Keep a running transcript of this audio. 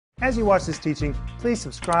As you watch this teaching, please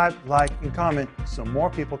subscribe, like, and comment so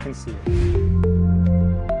more people can see it.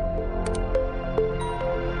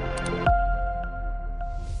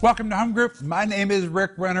 Welcome to Home Group. My name is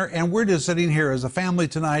Rick Renner, and we're just sitting here as a family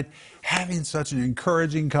tonight having such an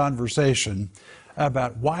encouraging conversation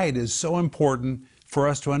about why it is so important for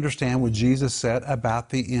us to understand what Jesus said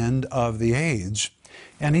about the end of the age.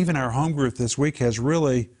 And even our home group this week has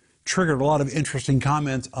really triggered a lot of interesting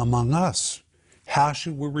comments among us. How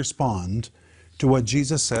should we respond to what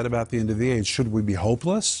Jesus said about the end of the age? Should we be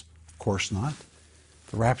hopeless? Of course not.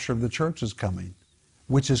 The rapture of the church is coming,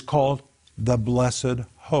 which is called the blessed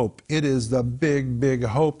hope. It is the big, big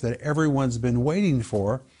hope that everyone's been waiting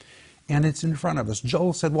for, and it's in front of us.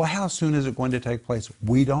 Joel said, well, how soon is it going to take place?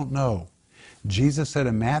 We don't know. Jesus said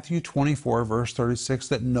in Matthew 24, verse 36,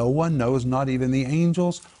 that no one knows, not even the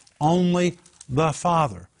angels, only the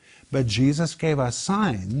Father. But Jesus gave us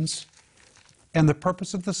signs, and the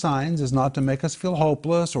purpose of the signs is not to make us feel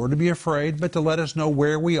hopeless or to be afraid, but to let us know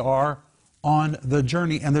where we are on the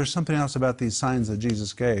journey. And there's something else about these signs that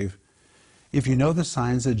Jesus gave. If you know the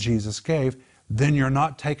signs that Jesus gave, then you're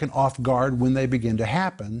not taken off guard when they begin to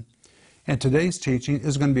happen. And today's teaching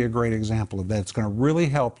is going to be a great example of that. It's going to really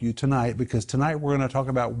help you tonight, because tonight we're going to talk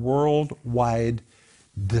about worldwide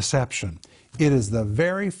deception. It is the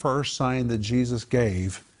very first sign that Jesus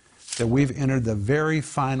gave that we've entered the very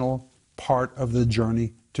final part of the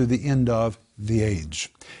journey to the end of the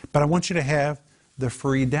age. But I want you to have the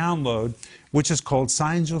free download, which is called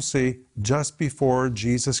Signs You'll See Just Before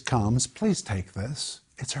Jesus Comes. Please take this.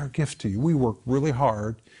 It's our gift to you. We work really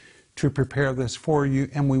hard to prepare this for you,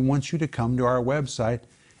 and we want you to come to our website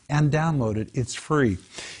and download it. It's free.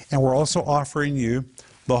 And we're also offering you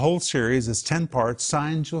the whole series. It's 10 parts,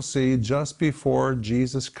 Signs You'll See Just Before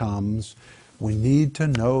Jesus Comes. We need to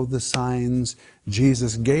know the signs.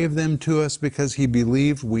 Jesus gave them to us because he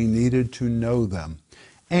believed we needed to know them.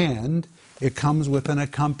 And it comes with an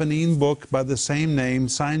accompanying book by the same name,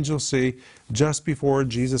 Signs You'll See Just Before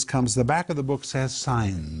Jesus Comes. The back of the book says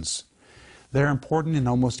signs. They're important in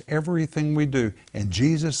almost everything we do. And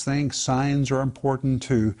Jesus thinks signs are important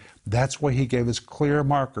too. That's why he gave us clear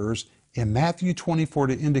markers in Matthew 24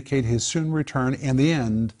 to indicate his soon return and the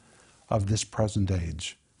end of this present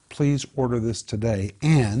age. Please order this today.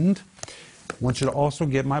 And I want you to also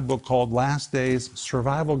get my book called Last Days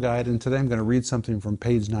Survival Guide. And today I'm going to read something from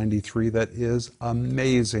page 93 that is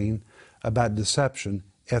amazing about deception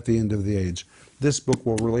at the end of the age. This book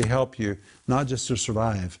will really help you, not just to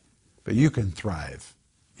survive, but you can thrive.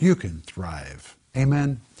 You can thrive.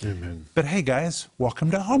 Amen? Amen. But hey, guys,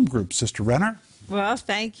 welcome to Home Group, Sister Renner. Well,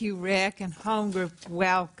 thank you, Rick, and Home Group,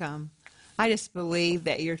 welcome. I just believe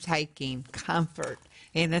that you're taking comfort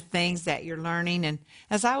in the things that you're learning. And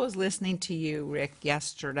as I was listening to you, Rick,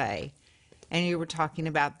 yesterday, and you were talking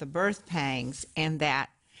about the birth pangs and that,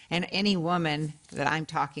 and any woman that I'm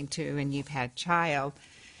talking to and you've had a child,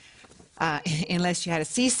 unless you had a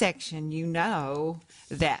C-section, you know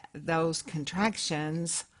that those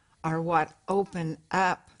contractions are what open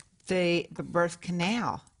up the birth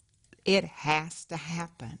canal. It has to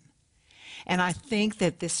happen. And I think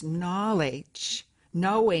that this knowledge,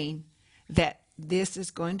 knowing that this is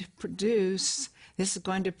going to produce this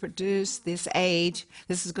age,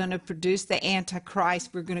 this is going to produce the Antichrist,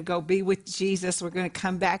 we're going to go be with Jesus, we're going to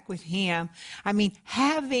come back with him. I mean,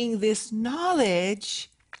 having this knowledge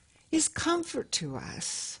is comfort to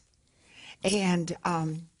us. And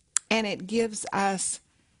it gives us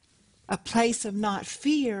a place of not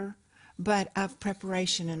fear, but of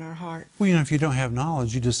preparation in our heart. Well, you know, if you don't have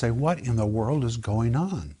knowledge, you just say, what in the world is going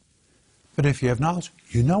on? But if you have knowledge,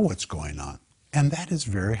 you know what's going on. And that is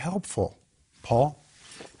very helpful. Paul?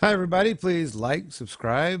 Hi, everybody. Please like,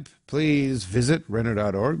 subscribe. Please visit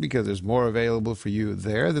Renner.org, because there's more available for you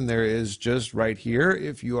there than there is just right here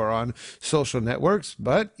if you are on social networks.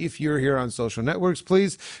 But if you're here on social networks,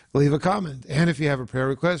 please leave a comment. And if you have a prayer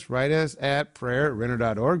request, write us at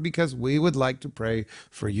prayer@renner.org, because we would like to pray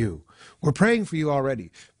for you. We're praying for you already,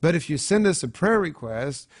 but if you send us a prayer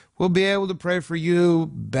request, we'll be able to pray for you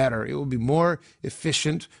better. It will be more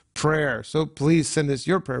efficient prayer. So please send us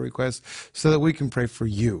your prayer requests so that we can pray for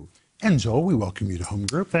you. And Joel, we welcome you to Home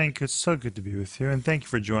Group. Thank you. It's so good to be with you, and thank you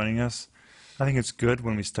for joining us. I think it's good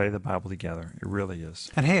when we study the Bible together. It really is.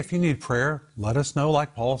 And hey, if you need prayer, let us know,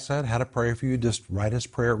 like Paul said, how to pray for you. Just write us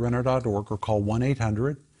prayer@renner.org or call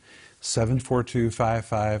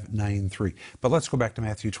 1-800-742-5593. But let's go back to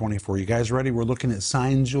Matthew 24. You guys ready? We're looking at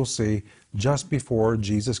signs you'll see just before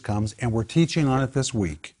Jesus comes, and we're teaching on it this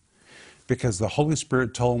week because the Holy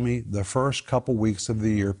Spirit told me the first couple weeks of the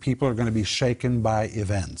year, people are going to be shaken by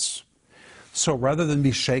events. So rather than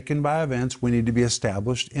be shaken by events, we need to be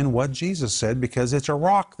established in what Jesus said, because it's a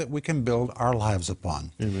rock that we can build our lives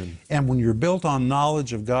upon. Amen. And when you're built on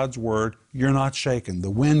knowledge of God's Word, you're not shaken. The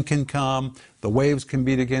wind can come, the waves can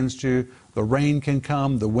beat against you, the rain can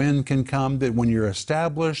come, the wind can come. That when you're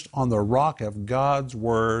established on the rock of God's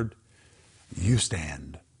Word, you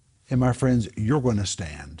stand. And my friends, you're going to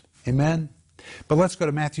stand. Amen? But let's go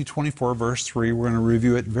to Matthew 24, verse 3. We're going to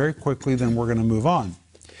review it very quickly, then we're going to move on.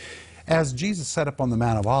 As Jesus sat up on the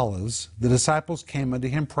Mount of Olives, the disciples came unto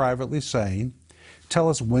him privately, saying, Tell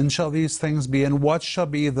us, when shall these things be, and what shall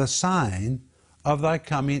be the sign of thy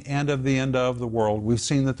coming and of the end of the world? We've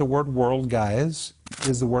seen that the word world, guys,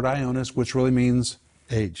 is the word ionis, which really means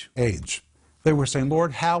Age. age. They were saying,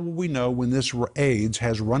 Lord, how will we know when this age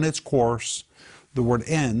has run its course? The word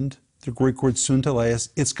end, the Greek word sunteleis,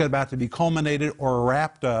 it's about to be culminated or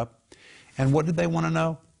wrapped up. And what did they want to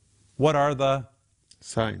know? What are the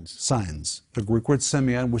signs? The Greek word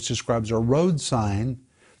semeion, which describes a road sign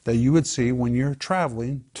that you would see when you're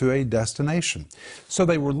traveling to a destination. So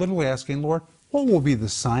they were literally asking, Lord, what will be the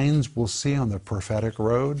signs we'll see on the prophetic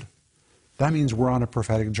road? That means we're on a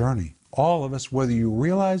prophetic journey. All of us, whether you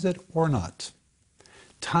realize it or not.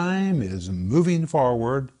 Time is moving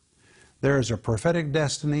forward. There is a prophetic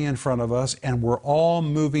destiny in front of us, and we're all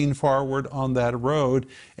moving forward on that road.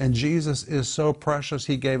 And Jesus is so precious,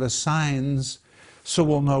 he gave us signs so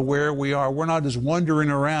we'll know where we are. We're not just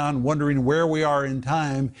wandering around, wondering where we are in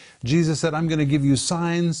time. Jesus said, I'm going to give you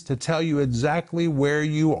signs to tell you exactly where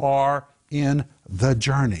you are in the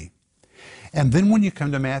journey. And then when you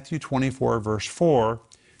come to Matthew 24, verse 4,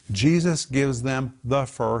 Jesus gives them the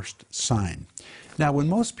first sign. Now, when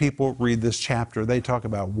most people read this chapter, they talk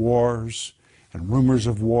about wars and rumors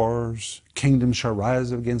of wars. Kingdom shall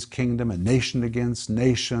rise against kingdom, and nation against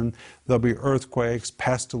nation. There'll be earthquakes,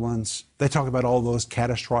 pestilence. They talk about all those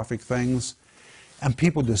catastrophic things. And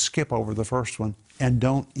people just skip over the first one and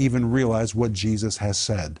don't even realize what Jesus has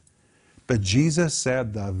said. But Jesus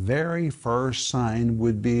said the very first sign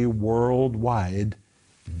would be worldwide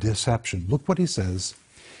deception. Look what he says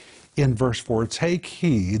in verse 4. Take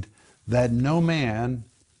heed that no man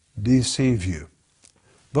deceive you.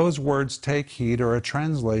 Those words, take heed, are a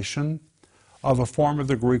translation of a form of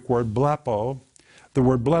the Greek word blepo. The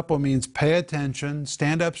word blepo means pay attention,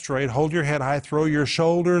 stand up straight, hold your head high, throw your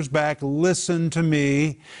shoulders back, listen to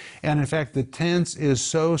me. And in fact, the tense is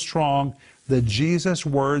so strong that Jesus'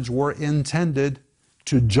 words were intended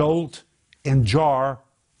to jolt and jar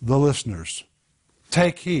the listeners.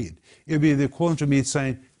 Take heed. It would be the equivalent of me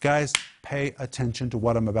saying, guys, pay attention to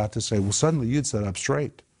what I'm about to say. Well, suddenly you'd sit up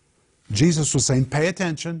straight. Jesus was saying, pay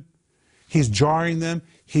attention. He's jarring them.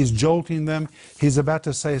 He's jolting them. He's about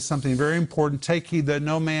to say something very important. Take heed that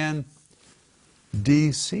no man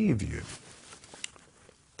deceive you.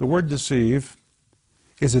 The word deceive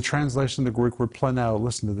is a translation of the Greek word planao.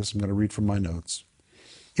 Listen to this. I'm going to read from my notes.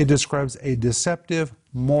 It describes a deceptive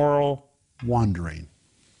moral wandering.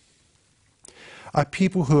 A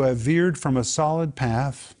people who have veered from a solid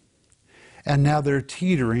path, and now they're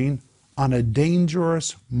teetering on a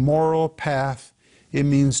dangerous moral path. It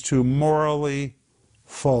means to morally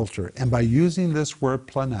falter. And by using this word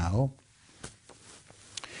planao,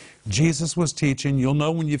 Jesus was teaching, you'll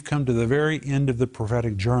know when you've come to the very end of the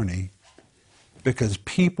prophetic journey, because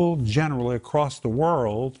people generally across the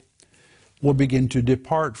world will begin to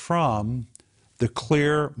depart from the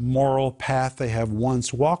clear moral path they have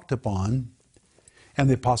once walked upon. And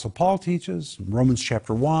the Apostle Paul teaches in Romans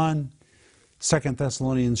chapter 1, 2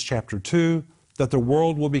 Thessalonians chapter 2, that the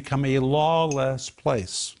world will become a lawless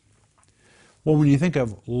place. Well, when you think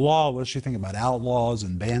of lawless, you think about outlaws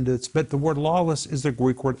and bandits, but the word lawless is the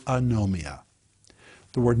Greek word anomia.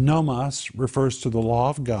 The word nomos refers to the law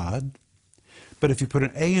of God, but if you put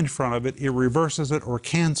an A in front of it, it reverses it or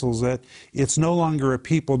cancels it. It's no longer a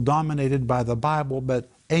people dominated by the Bible, but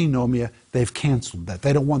anomia, they've canceled that.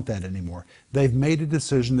 They don't want that anymore. They've made a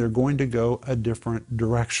decision they're going to go a different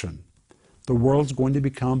direction. The world's going to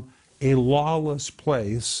become a lawless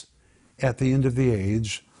place at the end of the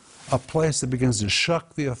age, a place that begins to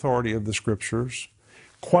shuck the authority of the Scriptures,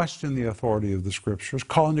 question the authority of the Scriptures,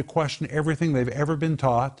 call into question everything they've ever been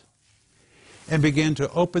taught, and begin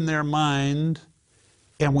to open their mind.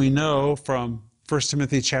 And we know from 1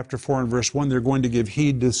 Timothy chapter 4 and verse 1, they're going to give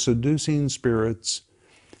heed to seducing spirits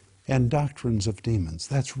and doctrines of demons.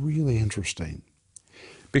 That's really interesting,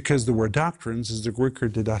 because the word doctrines is the Greek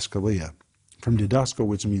word didaskalia, from didasko,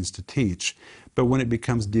 which means to teach. But when it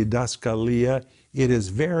becomes didaskalia, it is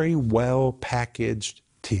very well packaged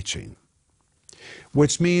teaching,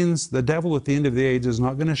 which means the devil at the end of the age is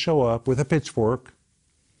not going to show up with a pitchfork,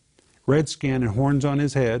 red skin, and horns on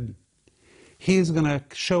his head. He's going to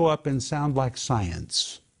show up and sound like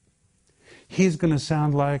science. He's going to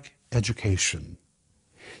sound like education.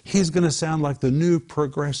 He's going to sound like the new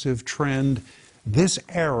progressive trend. This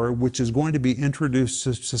error, which is going to be introduced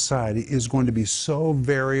to society, is going to be so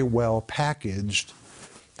very well packaged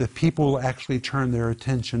that people will actually turn their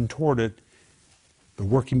attention toward it. The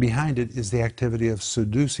working behind it is the activity of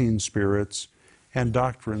seducing spirits and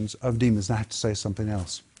doctrines of demons. Now, I have to say something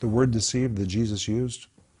else. The word deceived that Jesus used,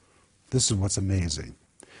 this is what's amazing.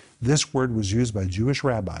 This word was used by Jewish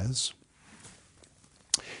rabbis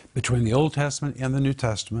between the Old Testament and the New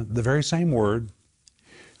Testament, the very same word,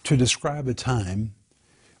 to describe a time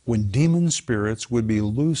when demon spirits would be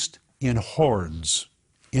loosed in hordes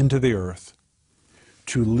into the earth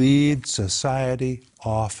to lead society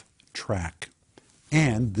off track.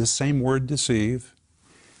 And this same word, deceive,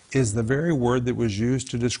 is the very word that was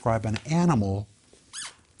used to describe an animal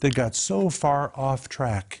that got so far off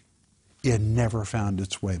track it never found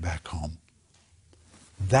its way back home.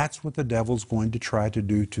 That's what the devil's going to try to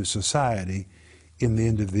do to society in the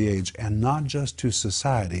end of the age, and not just to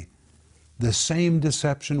society. The same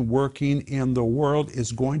deception working in the world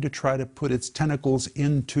is going to try to put its tentacles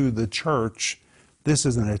into the church. This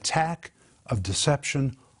is an attack of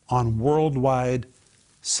deception on worldwide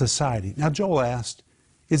society. Now, Joel asked,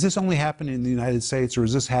 is this only happening in the United States or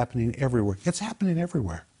is this happening everywhere? It's happening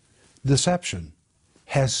everywhere. Deception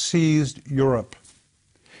has seized Europe.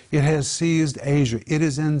 It has seized Asia. It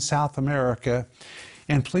is in South America.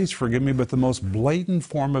 And please forgive me, but the most blatant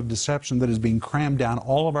form of deception that is being crammed down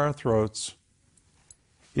all of our throats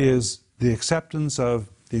is the acceptance of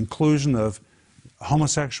the inclusion of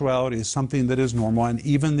homosexuality as something that is normal, and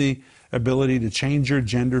even the ability to change your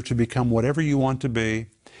gender to become whatever you want to be.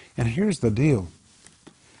 And here's the deal.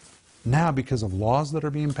 Now, because of laws that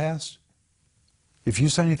are being passed, if you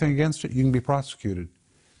say anything against it, you can be prosecuted.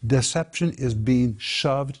 Deception is being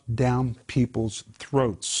shoved down people's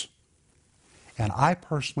throats. And I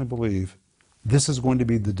personally believe this is going to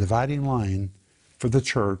be the dividing line for the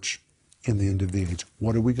church in the end of the age.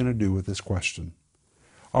 What are we going to do with this question?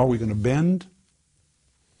 Are we going to bend?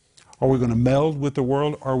 Are we going to meld with the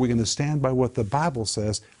world? Or are we going to stand by what the Bible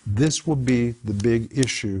says? This will be the big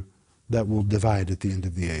issue that will divide at the end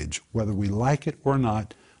of the age. Whether we like it or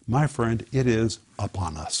not, my friend, it is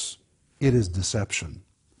upon us. It is deception.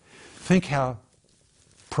 Think how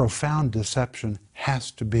profound deception has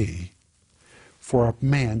to be for a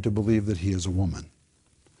man to believe that he is a woman,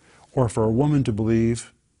 or for a woman to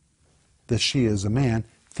believe that she is a man.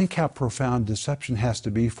 Think how profound deception has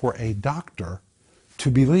to be for a doctor to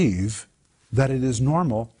believe that it is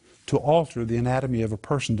normal to alter the anatomy of a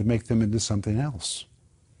person to make them into something else.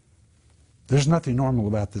 There's nothing normal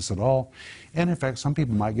about this at all. And in fact, some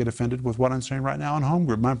people might get offended with what I'm saying right now in home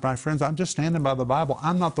group. My friends, I'm just standing by the Bible.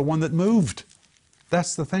 I'm not the one that moved.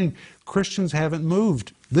 That's the thing. Christians haven't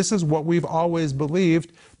moved. This is what we've always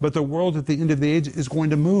believed, but the world at the end of the age is going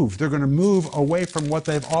to move. They're going to move away from what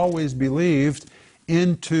they've always believed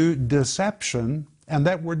into deception, and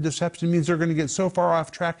that word deception means they're going to get so far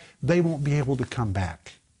off track they won't be able to come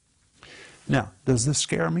back. Now, does this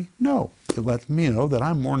scare me? No. It lets me know that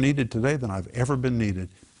I'm more needed today than I've ever been needed.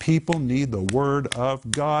 People need the Word of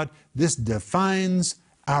God. This defines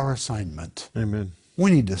our assignment. Amen.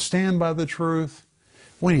 We need to stand by the truth.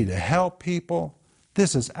 We need to help people.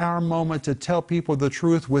 This is our moment to tell people the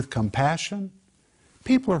truth with compassion.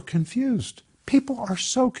 People are confused. People are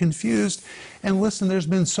so confused. And listen, there's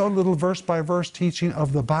been so little verse-by-verse teaching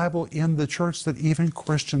of the Bible in the church that even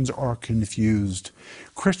Christians are confused.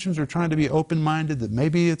 Christians are trying to be open-minded, that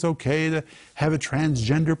maybe it's okay to have a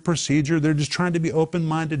transgender procedure. They're just trying to be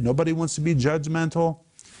open-minded. Nobody wants to be judgmental.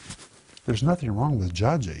 There's nothing wrong with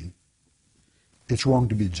judging. It's wrong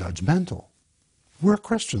to be judgmental. We're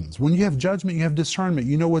Christians. When you have judgment, you have discernment.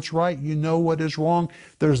 You know what's right. You know what is wrong.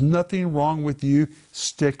 There's nothing wrong with you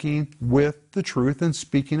sticking with the truth and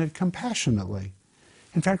speaking it compassionately.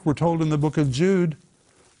 In fact, we're told in the book of Jude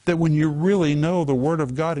that when you really know the Word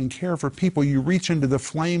of God and care for people, you reach into the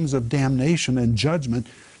flames of damnation and judgment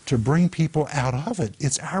to bring people out of it.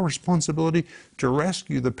 It's our responsibility to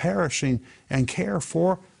rescue the perishing and care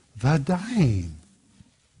for the dying.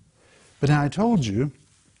 But now I told you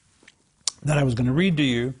that I was going to read to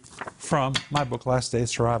you from my book, Last Days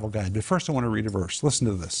Survival Guide. But first I want to read a verse. Listen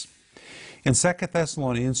to this. In 2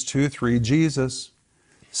 Thessalonians 2:3, Jesus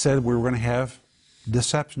said we were going to have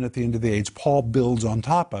deception at the end of the age. Paul builds on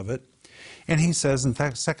top of it. And he says in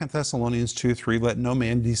 2 Thessalonians 2:3, let no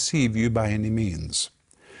man deceive you by any means.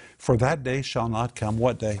 For that day shall not come.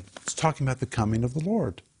 What day? It's talking about the coming of the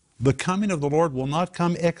Lord. The coming of the Lord will not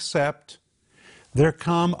come except there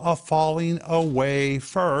come a falling away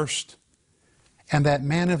first, and that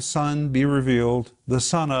man of son be revealed, the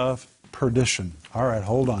son of perdition. All right,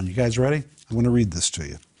 hold on. You guys ready? I'm going to read this to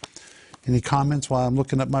you. Any comments while I'm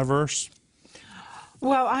looking at my verse?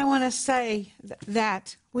 Well, I want to say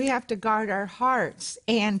that we have to guard our hearts.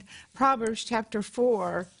 And Proverbs chapter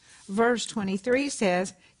 4, verse 23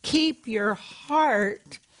 says, keep your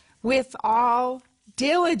heart with all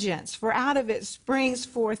diligence, for out of it springs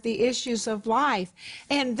forth the issues of life.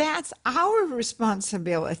 And that's our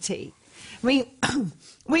responsibility. I mean,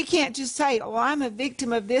 we can't just say, oh, I'm a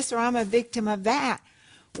victim of this or I'm a victim of that.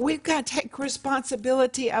 We've got to take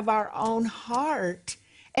responsibility of our own heart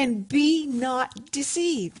and be not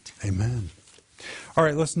deceived. Amen. All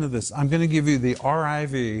right, listen to this. I'm going to give you the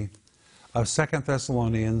RIV of 2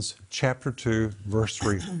 Thessalonians chapter 2, verse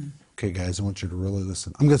 3. Okay, guys, I want you to really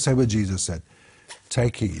listen. I'm going to say what Jesus said.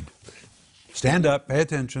 Take heed. Stand up, pay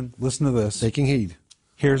attention, listen to this. Taking heed.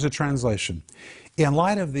 Here's a translation. In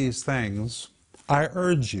light of these things, I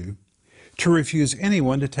urge you to refuse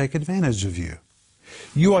anyone to take advantage of you.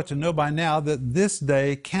 You ought to know by now that this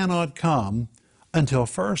day cannot come until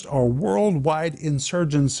first a worldwide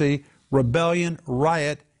insurgency, rebellion,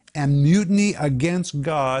 riot, and mutiny against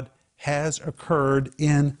God has occurred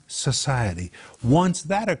in society. Once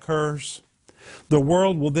that occurs, the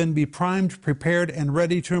world will then be primed, prepared, and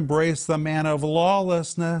ready to embrace the man of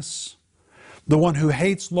lawlessness, the one who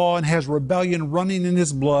hates law and has rebellion running in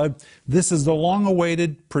his blood. This is the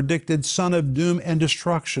long-awaited, predicted son of doom and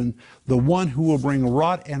destruction, the one who will bring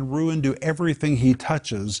rot and ruin to everything he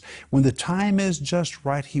touches. When the time is just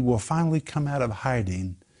right, he will finally come out of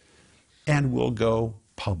hiding and will go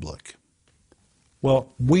public.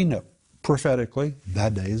 Well, we know prophetically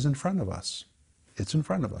that day is in front of us. It's in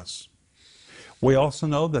front of us. We also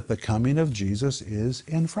know that the coming of Jesus is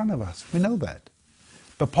in front of us. We know that.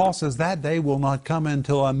 But Paul says that day will not come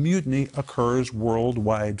until a mutiny occurs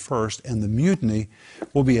worldwide first, and the mutiny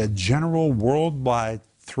will be a general worldwide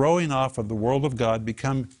throwing off of the world of God,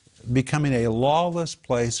 becoming a lawless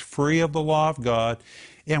place, free of the law of God.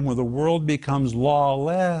 And when the world becomes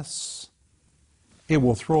lawless, it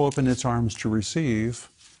will throw open its arms to receive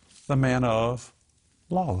the man of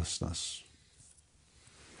lawlessness.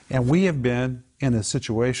 And we have been in a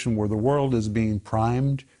situation where the world is being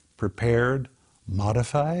primed, prepared,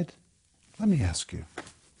 modified. Let me ask you,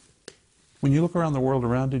 when you look around the world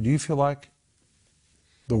around you, do you feel like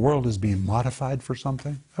the world is being modified for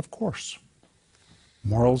something? Of course.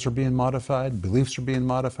 Morals are being modified, beliefs are being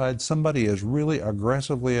modified. Somebody is really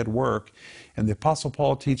aggressively at work. And the Apostle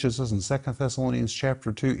Paul teaches us in 2 Thessalonians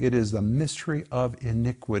chapter 2, it is the mystery of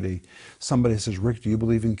iniquity. Somebody says, Rick, do you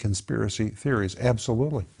believe in conspiracy theories?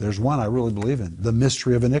 Absolutely. There's one I really believe in, the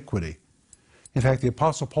mystery of iniquity. In fact, the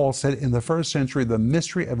Apostle Paul said in the first century, the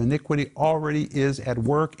mystery of iniquity already is at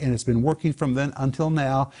work, and it's been working from then until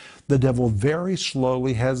now. The devil very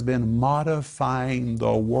slowly has been modifying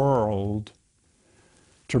the world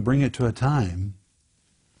to bring it to a time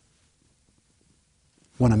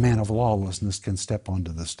when a man of lawlessness can step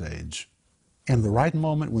onto the stage. And the right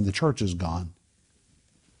moment when the church is gone,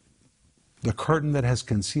 the curtain that has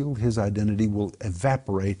concealed his identity will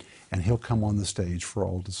evaporate and he'll come on the stage for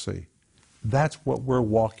all to see. That's what we're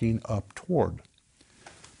walking up toward.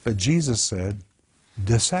 But Jesus said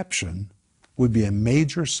deception would be a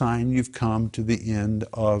major sign you've come to the end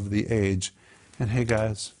of the age. And hey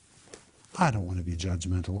guys, I don't want to be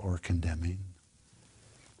judgmental or condemning.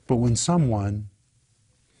 But when someone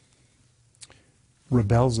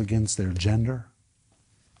rebels against their gender,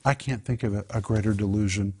 I can't think of a greater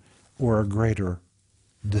delusion or a greater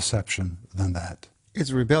deception than that.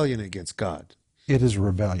 It's rebellion against God. It is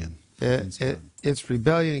rebellion. It's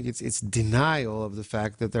rebellion against, it's denial of the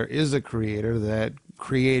fact that there is a creator that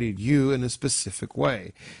created you in a specific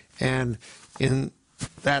way. And in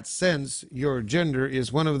that sense, your gender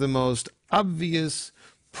is one of the most obvious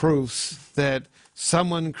proofs that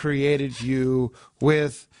someone created you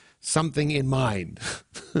with something in mind,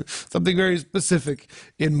 something very specific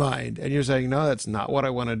in mind. And you're saying, no, that's not what I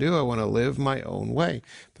want to do. I want to live my own way.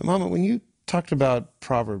 But Mama, when you talked about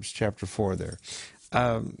Proverbs chapter 4 there,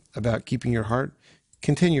 about keeping your heart,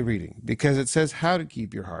 continue reading, because it says how to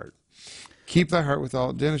keep your heart. Keep thy heart with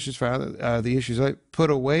all diligence, the issues put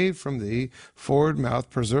away from thee, forward mouth,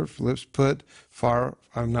 preserved lips, put far.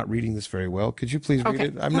 I'm not reading this very well. Could you please read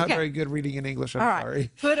it? I'm not very good reading in English. I'm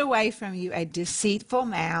sorry. Put away from you a deceitful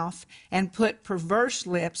mouth and put perverse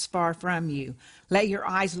lips far from you. Let your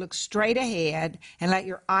eyes look straight ahead and let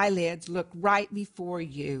your eyelids look right before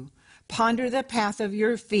you. Ponder the path of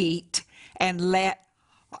your feet and let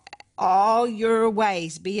all your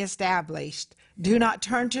ways be established. Do not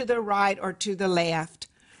turn to the right or to the left.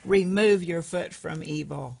 Remove your foot from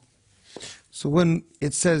evil. So when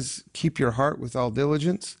it says keep your heart with all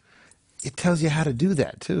diligence, it tells you how to do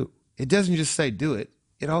that too. It doesn't just say do it.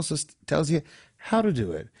 It also tells you how to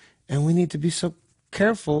do it. And we need to be so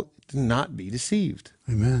careful to not be deceived.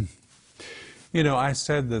 Amen. You know, I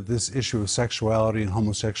said that this issue of sexuality and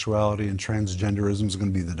homosexuality and transgenderism is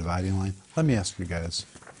going to be the dividing line. Let me ask you guys,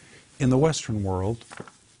 in the Western world,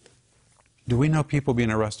 do we know people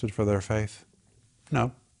being arrested for their faith?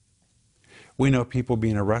 No. We know people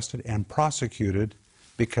being arrested and prosecuted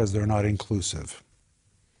because they're not inclusive.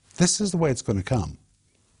 This is the way it's going to come.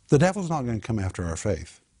 The devil's not going to come after our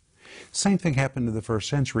faith. Same thing happened in the first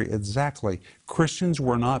century exactly. Christians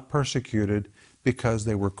were not persecuted because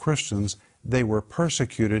they were Christians. They were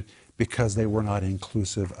persecuted because they were not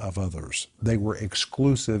inclusive of others. They were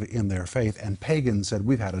exclusive in their faith, and pagans said,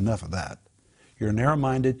 we've had enough of that. You're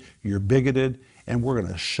narrow-minded, you're bigoted, and we're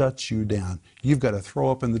going to shut you down. You've got to throw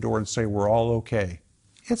open the door and say, we're all okay.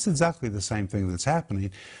 It's exactly the same thing that's happening,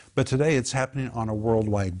 but today it's happening on a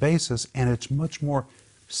worldwide basis, and it's much more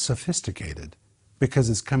sophisticated because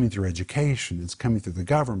it's coming through education, it's coming through the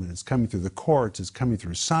government, it's coming through the courts, it's coming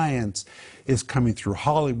through science, it's coming through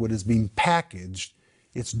Hollywood, it's being packaged.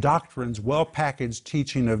 It's doctrines, well-packaged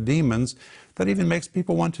teaching of demons that even makes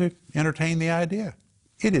people want to entertain the idea.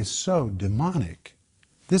 It is so demonic.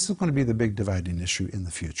 This is going to be the big dividing issue in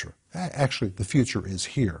the future. Actually, the future is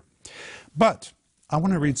here. But I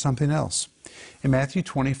want to read something else. In Matthew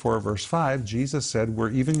 24, verse 5, Jesus said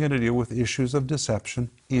we're even going to deal with issues of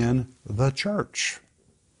deception in the church.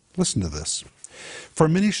 Listen to this. For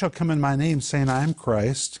many shall come in my name, saying, I am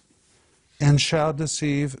Christ, and shall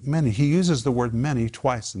deceive many. He uses the word many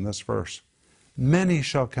twice in this verse. Many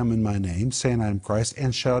shall come in my name, saying I am Christ,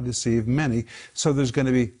 and shall deceive many. So there's going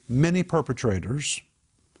to be many perpetrators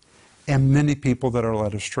and many people that are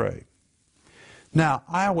led astray. Now,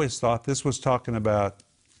 I always thought this was talking about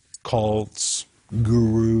cults,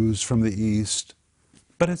 gurus from the East,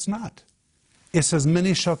 but it's not. It says,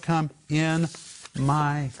 many shall come in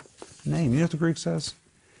my name. You know what the Greek says?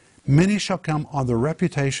 Many shall come on the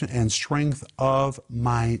reputation and strength of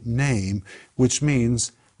my name, which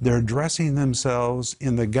means they're dressing themselves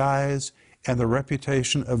in the guise and the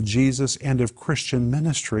reputation of Jesus and of Christian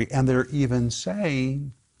ministry, and they're even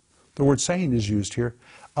saying, the word saying is used here,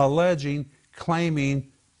 alleging,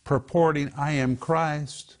 claiming, purporting, I am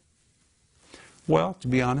Christ. Well, to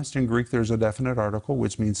be honest, in Greek there's a definite article,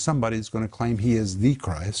 which means somebody's going to claim he is the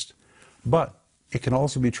Christ, but it can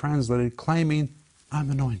also be translated claiming, I'm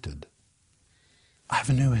anointed. I have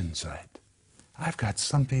a new insight. I've got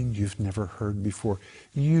something you've never heard before.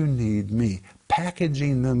 You need me.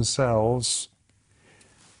 Packaging themselves.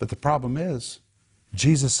 But the problem is,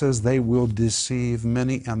 Jesus says they will deceive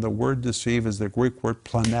many, and the word deceive is the Greek word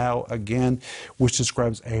planao again, which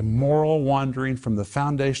describes a moral wandering from the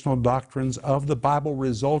foundational doctrines of the Bible,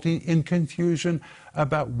 resulting in confusion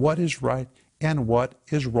about what is right and what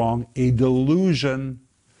is wrong, a delusion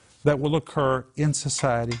that will occur in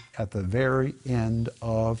society at the very end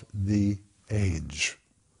of the age.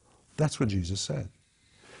 That's what Jesus said.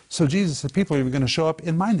 So Jesus said, people are even going to show up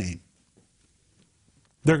in my name.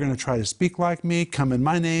 They're going to try to speak like me, come in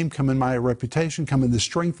my name, come in my reputation, come in the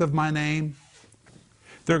strength of my name.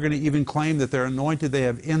 They're going to even claim that they're anointed, they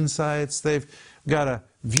have insights, they've got a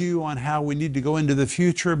view on how we need to go into the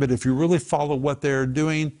future, but if you really follow what they're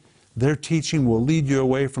doing, their teaching will lead you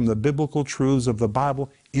away from the biblical truths of the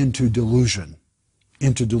Bible into delusion.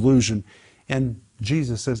 Into delusion. And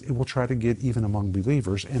Jesus says it will try to get even among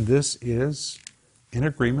believers, and this is in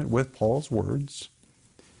agreement with Paul's words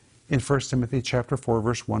in 1 Timothy chapter 4,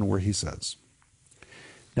 verse 1, where he says,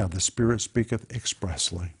 Now the Spirit speaketh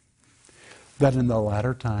expressly, that in the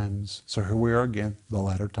latter times, so here we are again, the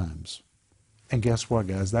latter times. And guess what,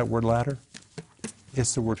 guys? That word latter,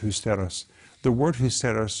 it's the word hysteros. The word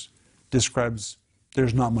hysteros describes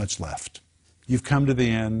there's not much left. You've come to the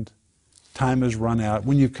end. Time has run out.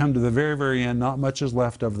 When you've come to the very, very end, not much is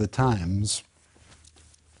left of the times.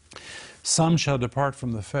 Some shall depart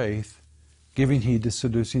from the faith, giving heed to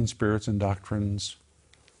seducing spirits and doctrines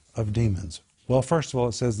of demons. Well, first of all,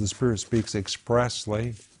 it says the Spirit speaks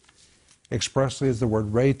expressly. Expressly is the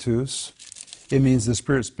word rhetus. It means the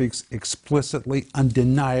Spirit speaks explicitly,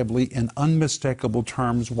 undeniably, in unmistakable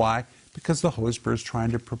terms. Why? Because the Holy Spirit is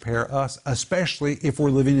trying to prepare us, especially if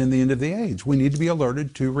we're living in the end of the age. We need to be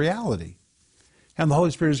alerted to reality. And the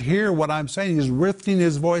Holy Spirit is here. What I'm saying is lifting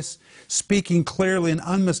His voice, speaking clearly in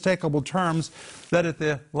unmistakable terms, that at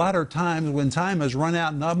the latter times, when time has run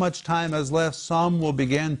out, not much time has left, some will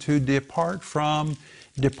begin to depart from.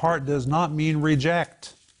 Depart does not mean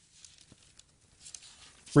reject.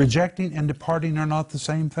 Rejecting and departing are not the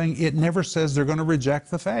same thing. It never says they're going to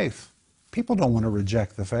reject the faith. People don't want to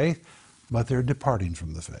reject the faith, but they're departing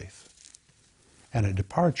from the faith. And a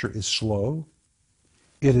departure is slow,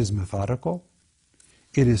 it is methodical,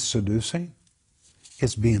 it is seducing,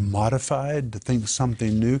 it's being modified to think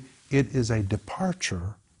something new. It is a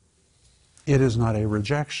departure. It is not a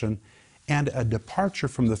rejection. And a departure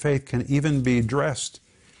from the faith can even be dressed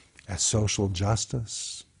as social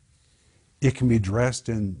justice. It can be dressed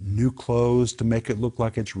in new clothes to make it look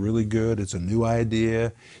like it's really good. It's a new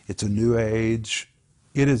idea. It's a new age.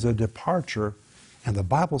 It is a departure. And the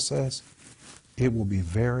Bible says it will be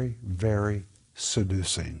very, very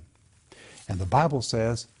seducing. And the Bible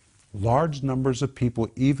says large numbers of people,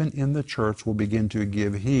 even in the church, will begin to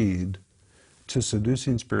give heed to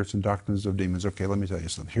seducing spirits and doctrines of demons. Okay, let me tell you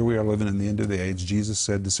something. Here we are living in the end of the age. Jesus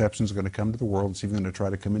said deception is going to come to the world. It's even going to try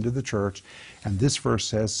to come into the church. And this verse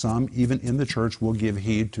says some, even in the church, will give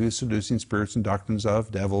heed to seducing spirits and doctrines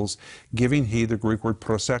of devils. Giving heed, the Greek word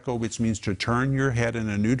proseko, which means to turn your head in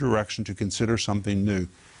a new direction, to consider something new.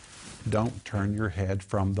 Don't turn your head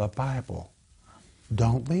from the Bible.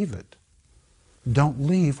 Don't leave it. Don't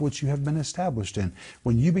leave what you have been established in.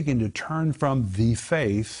 When you begin to turn from the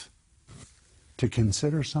faith to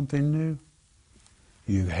consider something new,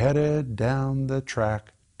 you've headed down the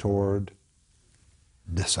track toward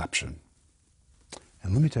deception.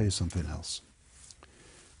 And let me tell you something else.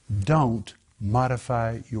 Don't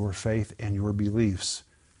modify your faith and your beliefs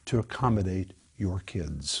to accommodate your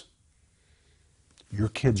kids. Your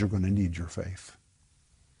kids are going to need your faith.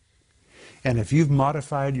 And if you've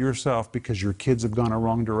modified yourself because your kids have gone a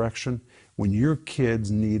wrong direction, when your kids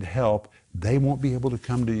need help, they won't be able to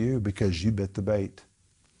come to you because you bit the bait.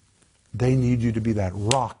 They need you to be that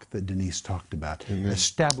rock that Denise talked about,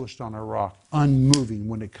 established on a rock, unmoving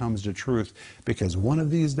when it comes to truth, because one of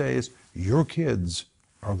these days, your kids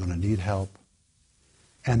are going to need help.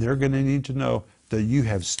 And they're going to need to know that you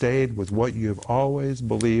have stayed with what you have always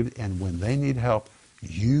believed, and when they need help,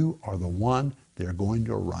 you are the one they're going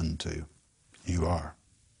to run to. You are.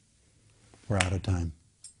 We're out of time.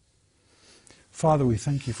 Father, we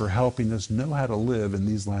thank you for helping us know how to live in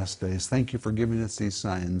these last days. Thank you for giving us these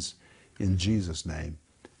signs. In Jesus' name,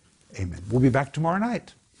 amen. We'll be back tomorrow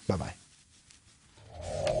night. Bye-bye.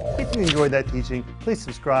 If you enjoyed that teaching, please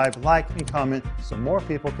subscribe, like, and comment so more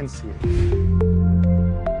people can see it.